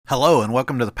Hello and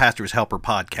welcome to the Pastor's Helper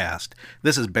podcast.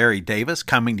 This is Barry Davis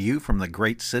coming to you from the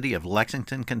great city of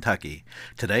Lexington, Kentucky.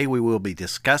 Today we will be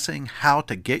discussing how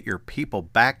to get your people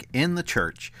back in the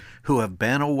church who have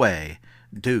been away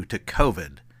due to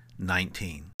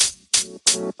COVID-19.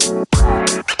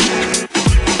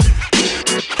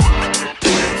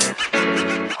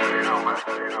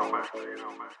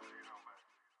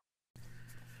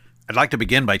 I'd like to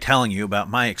begin by telling you about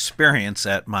my experience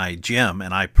at my gym,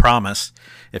 and I promise,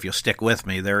 if you'll stick with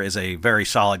me, there is a very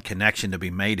solid connection to be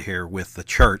made here with the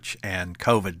church and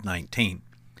COVID-19.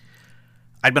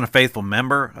 I'd been a faithful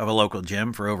member of a local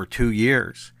gym for over 2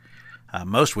 years.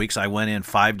 Most weeks I went in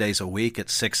 5 days a week at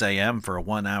 6 a.m. for a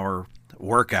 1-hour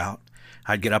workout.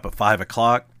 I'd get up at 5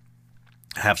 o'clock,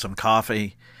 have some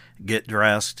coffee, get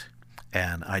dressed,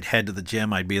 and I'd head to the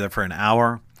gym. I'd be there for an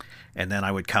hour. And then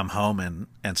I would come home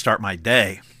and start my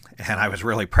day. And I was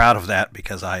really proud of that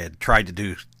because I had tried to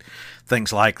do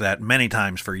things like that many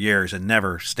times for years and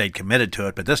never stayed committed to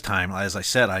it. But this time, as I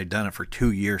said, I had done it for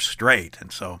 2 years straight.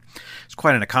 And so it's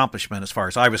quite an accomplishment as far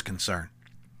as I was concerned.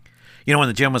 You know, when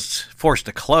the gym was forced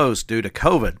to close due to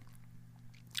COVID,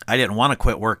 I didn't want to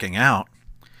quit working out,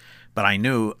 but I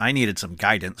knew I needed some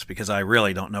guidance because I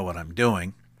really don't know what I'm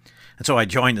doing. And so I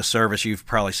joined a service you've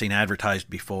probably seen advertised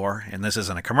before, and this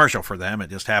isn't a commercial for them.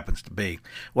 It just happens to be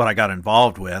what I got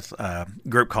involved with, a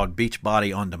group called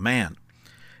Beachbody On Demand.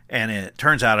 And it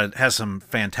turns out it has some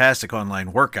fantastic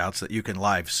online workouts that you can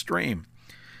live stream.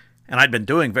 And I'd been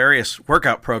doing various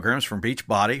workout programs from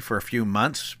Beachbody for a few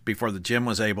months before the gym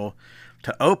was able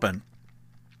to open.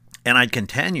 And I'd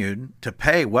continued to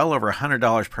pay well over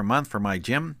 $100 per month for my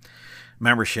gym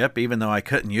membership, even though I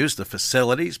couldn't use the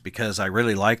facilities because I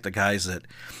really liked the guys that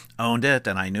owned it,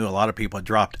 and I knew a lot of people had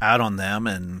dropped out on them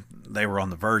and they were on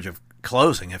the verge of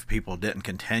closing if people didn't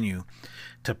continue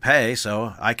to pay,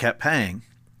 so I kept paying.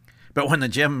 But when the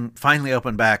gym finally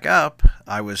opened back up,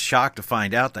 I was shocked to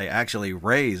find out they actually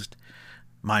raised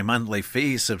my monthly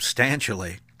fees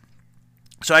substantially.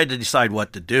 So I had to decide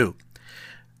what to do.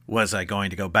 Was I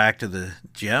going to go back to the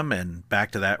gym and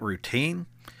back to that routine?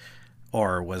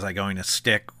 Or was I going to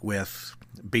stick with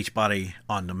Beachbody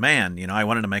On Demand? You know, I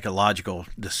wanted to make a logical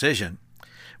decision.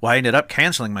 Well, I ended up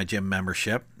canceling my gym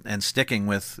membership and sticking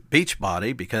with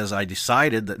Beachbody because I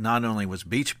decided that not only was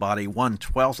Beachbody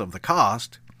 1/12 of the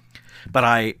cost, but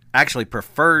I actually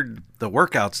preferred the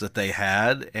workouts that they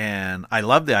had, and I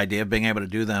loved the idea of being able to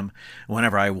do them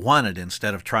whenever I wanted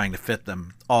instead of trying to fit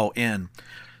them all in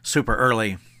super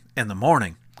early in the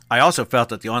morning. I also felt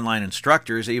that the online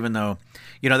instructors, even though,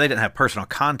 you know, they didn't have personal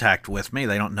contact with me,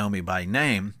 they don't know me by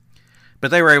name, but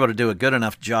they were able to do a good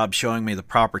enough job showing me the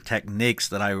proper techniques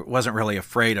that I wasn't really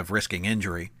afraid of risking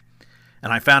injury.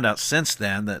 And I found out since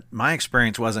then that my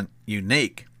experience wasn't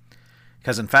unique.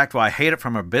 Because in fact, while I hate it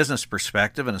from a business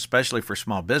perspective, and especially for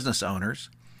small business owners,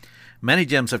 many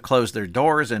gyms have closed their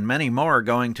doors and many more are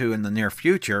going to in the near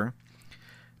future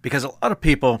because a lot of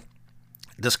people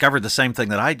discovered the same thing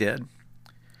that I did.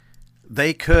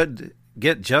 They could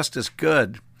get just as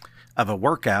good of a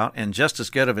workout and just as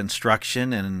good of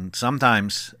instruction and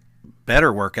sometimes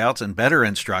better workouts and better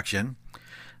instruction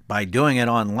by doing it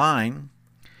online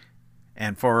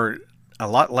and for a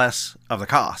lot less of the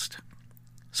cost.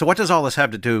 So what does all this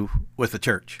have to do with the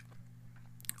church?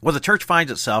 Well, the church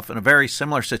finds itself in a very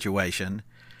similar situation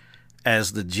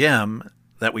as the gym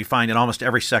that we find in almost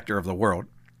every sector of the world.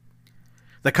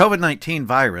 The COVID-19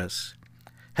 virus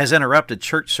has interrupted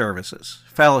church services,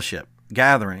 fellowship,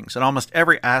 gatherings, and almost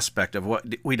every aspect of what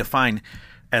we define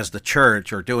as the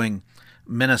church or doing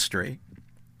ministry.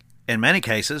 In many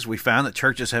cases, we found that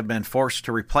churches have been forced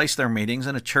to replace their meetings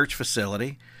in a church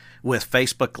facility with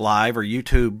Facebook Live or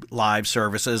YouTube Live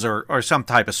services or some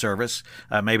type of service,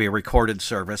 maybe a recorded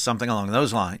service, something along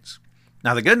those lines.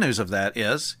 Now, the good news of that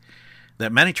is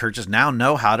that many churches now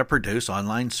know how to produce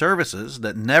online services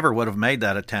that never would have made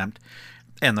that attempt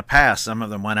in the past. Some of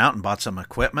them went out and bought some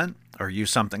equipment or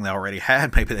used something they already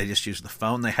had. Maybe they just used the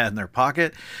phone they had in their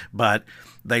pocket, but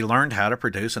they learned how to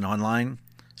produce an online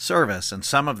service, and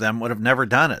some of them would have never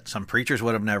done it. Some preachers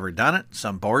would have never done it.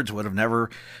 Some boards would have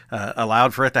never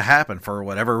allowed for it to happen for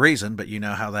whatever reason, but you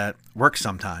know how that works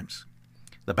sometimes.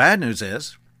 The bad news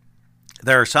is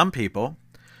there are some people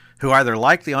who either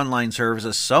like the online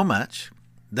services so much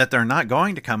that they're not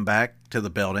going to come back to the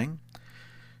building,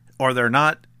 or they're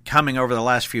not coming over the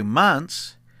last few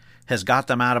months has got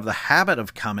them out of the habit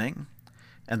of coming,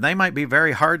 and they might be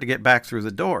very hard to get back through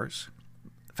the doors.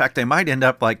 In fact, they might end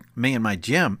up like me and my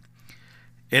gym.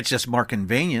 It's just more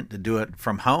convenient to do it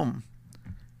from home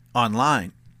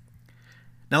online.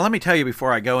 Now, let me tell you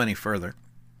before I go any further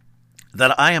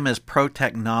that I am as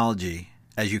pro-technology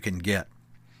as you can get.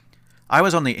 I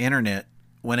was on the internet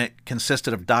when it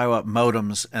consisted of dial-up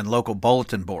modems and local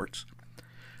bulletin boards.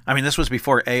 I mean, this was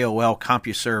before AOL,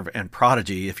 CompuServe, and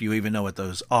Prodigy, if you even know what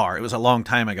those are. It was a long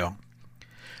time ago.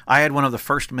 I had one of the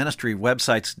first ministry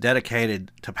websites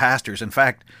dedicated to pastors. In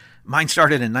fact, mine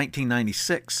started in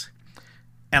 1996.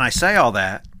 And I say all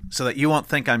that so that you won't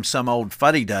think I'm some old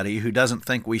fuddy-duddy who doesn't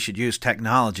think we should use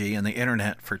technology and the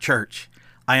internet for church.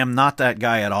 I am not that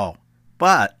guy at all.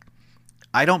 But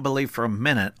I don't believe for a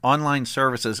minute online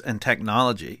services and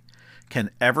technology can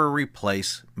ever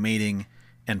replace meeting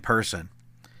in person.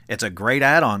 It's a great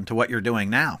add-on to what you're doing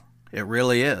now. It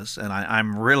really is. And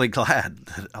I'm really glad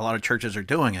that a lot of churches are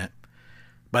doing it.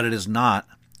 But it is not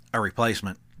a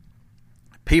replacement.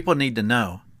 People need to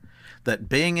know that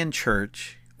being in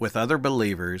church with other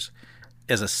believers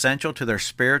is essential to their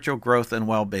spiritual growth and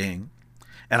well-being.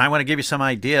 And I want to give you some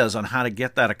ideas on how to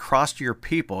get that across to your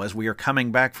people as we are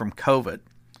coming back from COVID.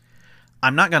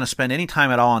 I'm not going to spend any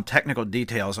time at all on technical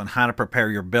details on how to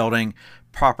prepare your building,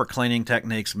 proper cleaning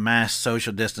techniques, mass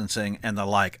social distancing, and the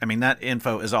like. I mean, that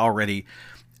info is already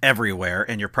everywhere,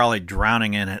 and you're probably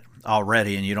drowning in it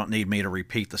already, and you don't need me to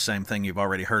repeat the same thing you've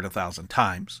already heard 1,000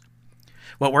 times.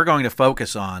 What we're going to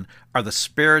focus on are the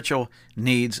spiritual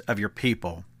needs of your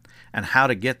people and how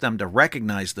to get them to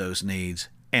recognize those needs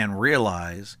and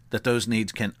realize that those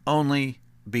needs can only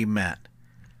be met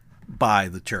by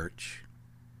the church.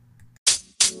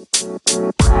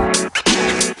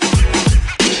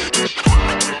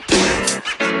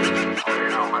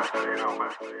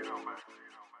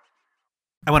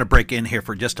 I want to break in here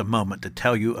for just a moment to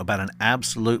tell you about an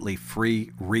absolutely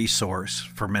free resource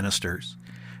for ministers.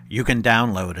 You can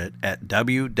download it at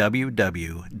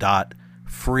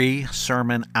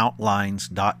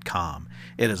www.freesermonoutlines.com.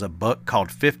 It is a book called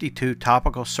 52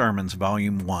 Topical Sermons,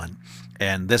 Volume 1.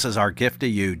 And this is our gift to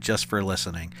you just for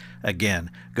listening.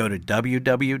 Again, go to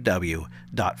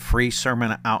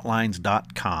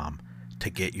www.freesermonoutlines.com to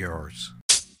get yours.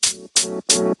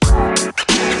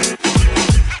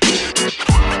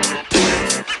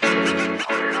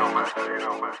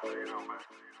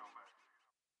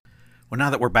 Well, now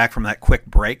that we're back from that quick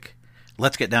break,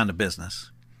 let's get down to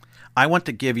business. I want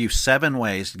to give you 7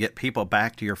 ways to get people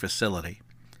back to your facility.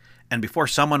 And before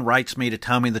someone writes me to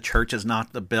tell me the church is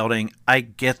not the building, I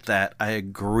get that. I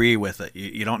agree with it.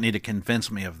 You don't need to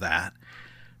convince me of that.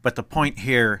 But the point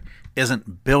here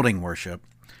isn't building worship,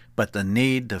 but the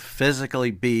need to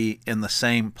physically be in the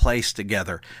same place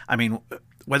together. I mean,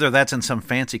 whether that's in some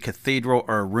fancy cathedral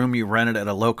or a room you rented at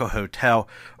a local hotel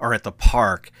or at the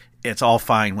park, it's all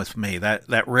fine with me.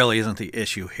 That really isn't the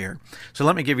issue here. So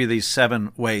let me give you these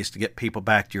 7 ways to get people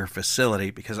back to your facility,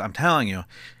 because I'm telling you,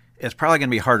 it's probably going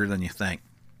to be harder than you think.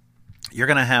 You're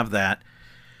going to have that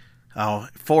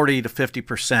 40 to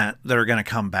 50% that are going to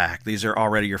come back. These are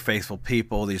already your faithful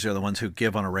people. These are the ones who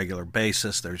give on a regular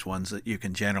basis. There's ones that you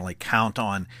can generally count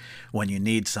on when you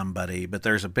need somebody, but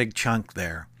there's a big chunk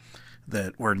there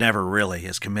that were never really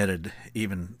as committed,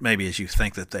 even maybe as you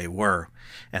think that they were.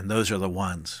 And those are the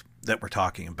ones that we're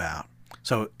talking about.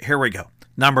 So here we go.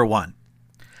 Number 1,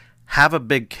 have a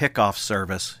big kickoff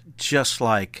service just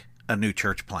like a new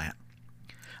church plant.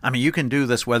 I mean, you can do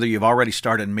this whether you've already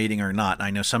started meeting or not.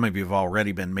 I know some of you have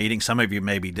already been meeting. Some of you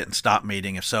maybe didn't stop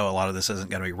meeting. If so, a lot of this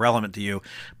isn't going to be relevant to you.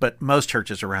 But most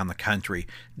churches around the country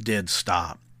did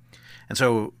stop. And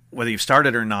so whether you've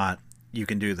started or not, you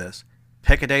can do this.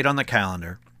 Pick a date on the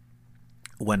calendar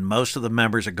when most of the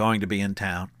members are going to be in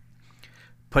town.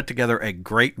 Put together a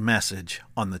great message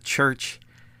on the church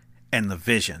and the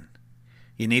vision.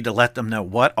 You need to let them know,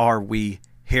 what are we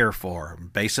here for?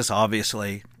 Basis,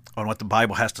 obviously, on what the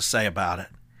Bible has to say about it.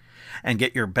 And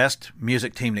get your best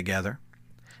music team together.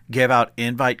 Give out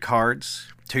invite cards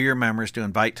to your members to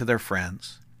invite to their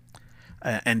friends.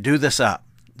 And do this up,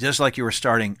 just like you were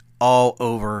starting all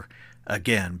over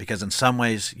again, because in some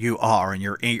ways you are, and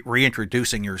you're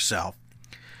reintroducing yourself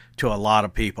to a lot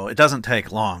of people. It doesn't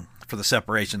take long for the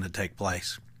separation to take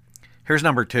place. Here's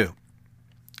number 2.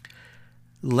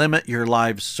 Limit your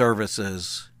live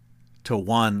services to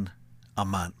 1 a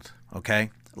month,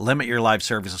 okay? Limit your live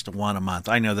services to 1 a month.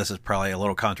 I know this is probably a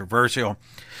little controversial,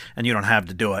 and you don't have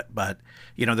to do it, but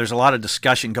there's a lot of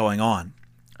discussion going on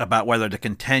about whether to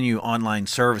continue online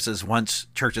services once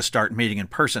churches start meeting in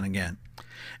person again.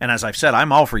 And as I've said,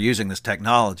 I'm all for using this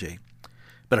technology.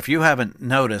 But if you haven't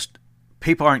noticed,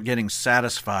 people aren't getting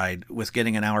satisfied with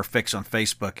getting an hour fix on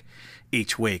Facebook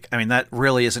each week. I mean, that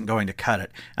really isn't going to cut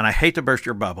it. And I hate to burst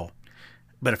your bubble,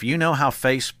 but if you know how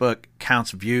Facebook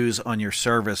counts views on your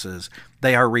services,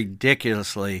 they are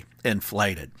ridiculously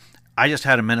inflated. I just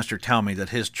had a minister tell me that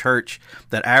his church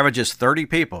that averages 30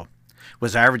 people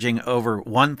was averaging over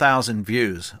 1,000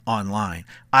 views online.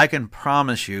 I can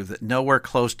promise you that nowhere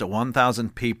close to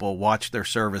 1,000 people watched their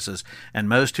services, and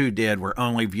most who did were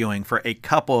only viewing for a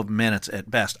couple of minutes at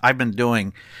best. I've been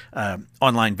doing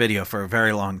online video for a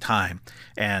very long time,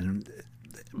 and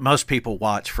most people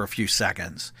watch for a few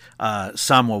seconds.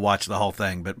 Some will watch the whole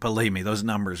thing, but believe me, those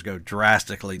numbers go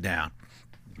drastically down.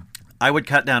 I would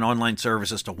cut down online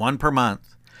services to one per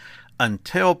month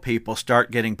until people start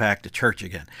getting back to church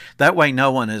again. That way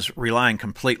no one is relying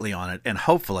completely on it, and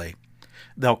hopefully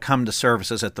they'll come to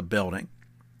services at the building.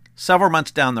 Several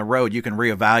months down the road, you can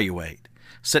reevaluate,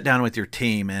 sit down with your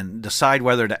team, and decide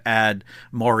whether to add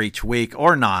more each week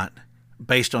or not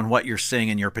based on what you're seeing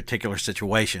in your particular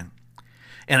situation.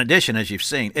 In addition, as you've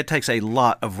seen, it takes a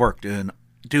lot of work to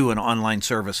do an online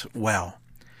service well,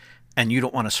 and you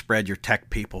don't want to spread your tech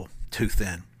people too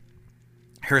thin.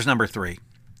 Here's number 3.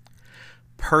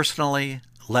 Personally,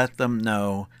 let them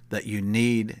know that you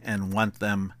need and want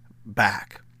them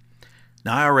back.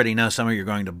 Now, I already know some of you are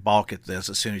going to balk at this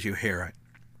as soon as you hear it,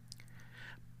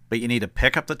 but you need to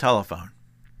pick up the telephone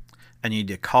and you need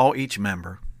to call each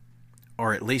member,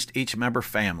 or at least each member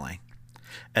family,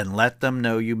 and let them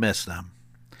know you miss them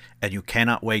and you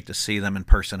cannot wait to see them in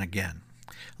person again.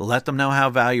 Let them know how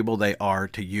valuable they are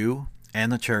to you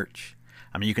and the church.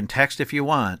 I mean, you can text if you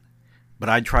want, but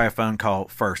I'd try a phone call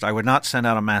first. I would not send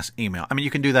out a mass email. I mean,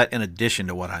 you can do that in addition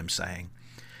to what I'm saying.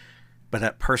 But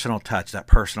that personal touch, that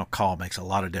personal call makes a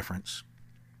lot of difference.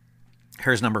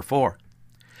 Here's number 4.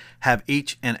 Have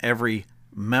each and every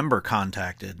member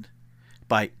contacted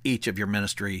by each of your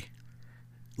ministry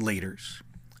leaders.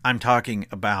 I'm talking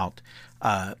about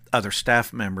other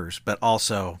staff members, but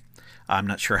also I'm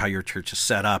not sure how your church is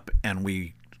set up, and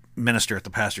we minister at the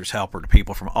pastor's helper to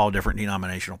people from all different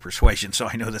denominational persuasions. So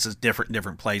I know this is different in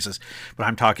different places, but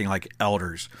I'm talking like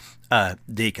elders,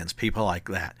 deacons, people like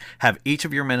that. Have each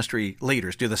of your ministry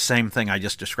leaders do the same thing I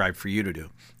just described for you to do.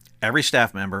 Every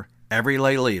staff member, every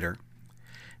lay leader,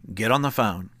 get on the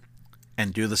phone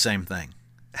and do the same thing.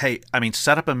 Hey,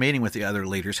 set up a meeting with the other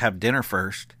leaders, have dinner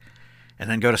first, and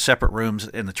then go to separate rooms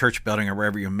in the church building or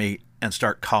wherever you meet and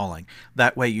start calling.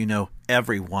 That way you know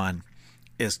everyone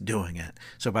is doing it.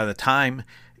 So by the time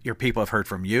your people have heard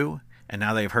from you, and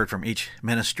now they've heard from each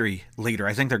ministry leader,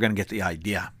 I think they're going to get the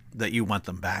idea that you want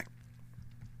them back.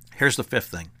 Here's the 5th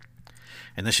thing,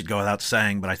 and this should go without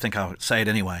saying, but I think I'll say it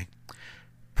anyway.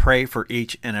 Pray for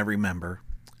each and every member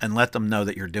and let them know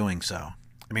that you're doing so.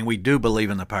 We do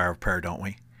believe in the power of prayer, don't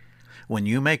we? When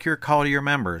you make your call to your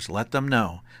members, let them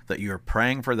know that you're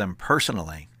praying for them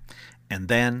personally, and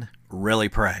then really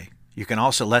pray. You can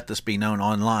also let this be known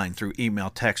online through email,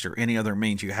 text, or any other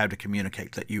means you have to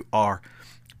communicate that you are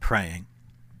praying.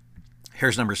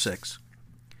 Here's number 6.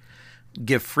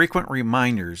 Give frequent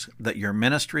reminders that your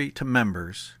ministry to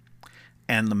members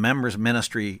and the members'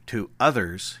 ministry to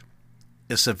others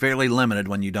is severely limited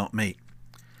when you don't meet.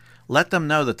 Let them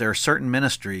know that there are certain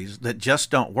ministries that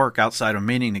just don't work outside of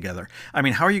meeting together.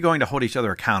 How are you going to hold each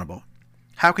other accountable?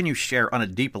 How can you share on a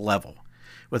deep level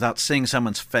without seeing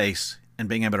someone's face and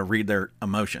being able to read their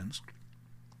emotions?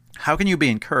 How can you be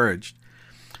encouraged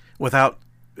without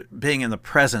being in the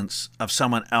presence of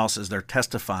someone else as they're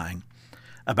testifying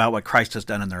about what Christ has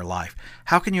done in their life?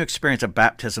 How can you experience a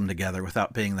baptism together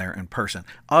without being there in person?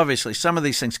 Obviously, some of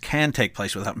these things can take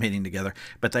place without meeting together,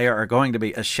 but they are going to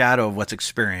be a shadow of what's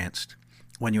experienced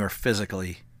when you are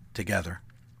physically together.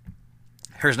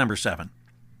 Here's number 7.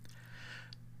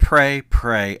 Pray,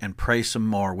 and pray some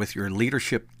more with your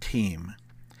leadership team,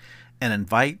 and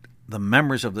invite the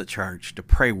members of the church to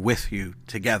pray with you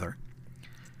together.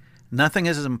 Nothing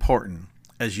is as important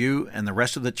as you and the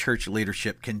rest of the church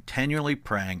leadership continually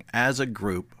praying as a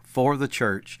group for the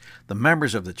church, the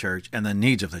members of the church, and the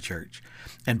needs of the church.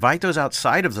 Invite those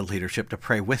outside of the leadership to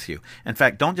pray with you. In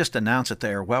fact, don't just announce that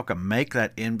they are welcome. Make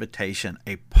that invitation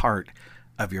a part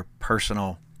of your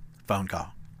personal phone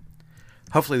call.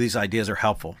 Hopefully these ideas are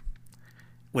helpful.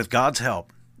 With God's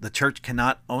help, the church can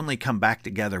not only come back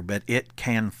together, but it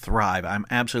can thrive. I'm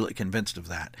absolutely convinced of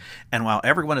that. And while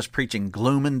everyone is preaching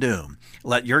gloom and doom,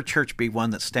 let your church be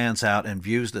one that stands out and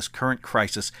views this current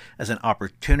crisis as an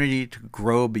opportunity to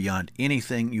grow beyond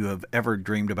anything you have ever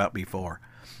dreamed about before.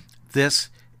 This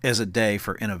is a day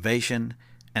for innovation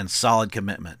and solid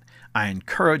commitment. I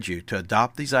encourage you to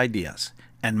adopt these ideas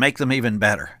and make them even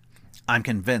better. I'm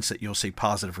convinced that you'll see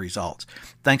positive results.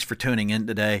 Thanks for tuning in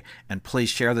today, and please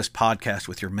share this podcast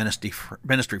with your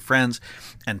ministry friends,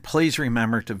 and please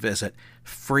remember to visit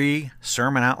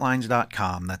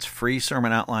freesermonoutlines.com. That's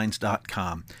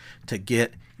freesermonoutlines.com to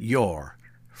get your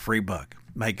free book.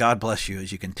 May God bless you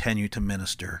as you continue to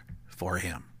minister for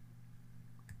Him.